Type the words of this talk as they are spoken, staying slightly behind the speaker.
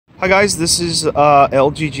Hi guys, this is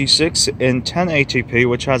LG G6 in 1080p,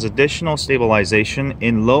 which has additional stabilization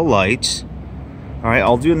in low light. Alright,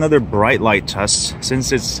 I'll do another bright light test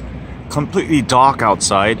since it's completely dark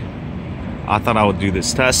outside. I thought I would do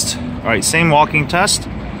this test. Alright, same walking test.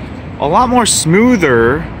 A lot more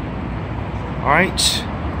smoother, alright,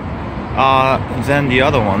 than the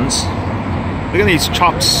other ones. Look at these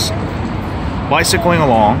chops bicycling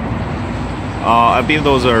along. I believe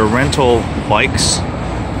those are rental bikes.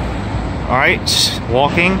 Alright,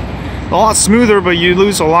 walking. A lot smoother, but you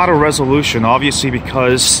lose a lot of resolution, obviously,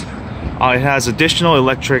 because it has additional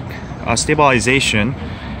electric stabilization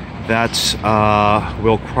that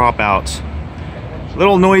will crop out.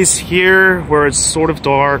 Little noise here where it's sort of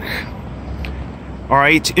dark.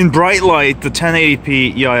 Alright, in bright light, the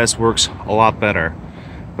 1080p EIS works a lot better.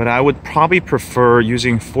 But I would probably prefer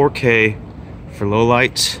using 4K for low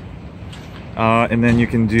light. And then you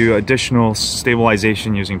can do additional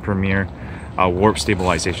stabilization using Premiere. Warp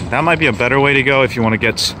stabilization. That might be a better way to go if you want to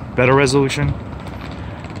get better resolution.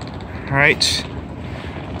 Alright,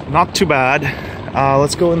 not too bad.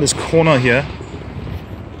 Let's go in this corner here.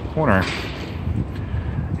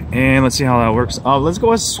 And let's see how that works. Let's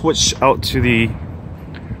go and switch out to the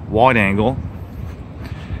wide angle.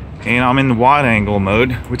 And I'm in wide angle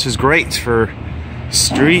mode, which is great for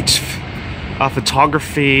street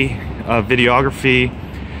photography, videography.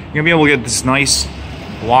 You're gonna be able to get this nice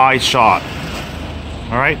wide shot.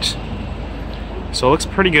 Alright, so it looks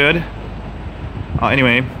pretty good.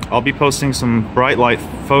 Anyway, I'll be posting some bright light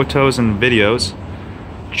photos and videos.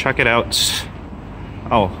 Check it out.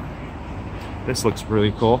 Oh, this looks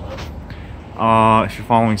really cool. If you're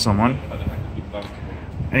following someone.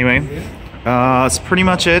 Anyway, that's pretty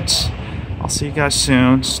much it. I'll see you guys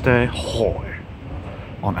soon. Stay high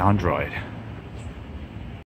on Android.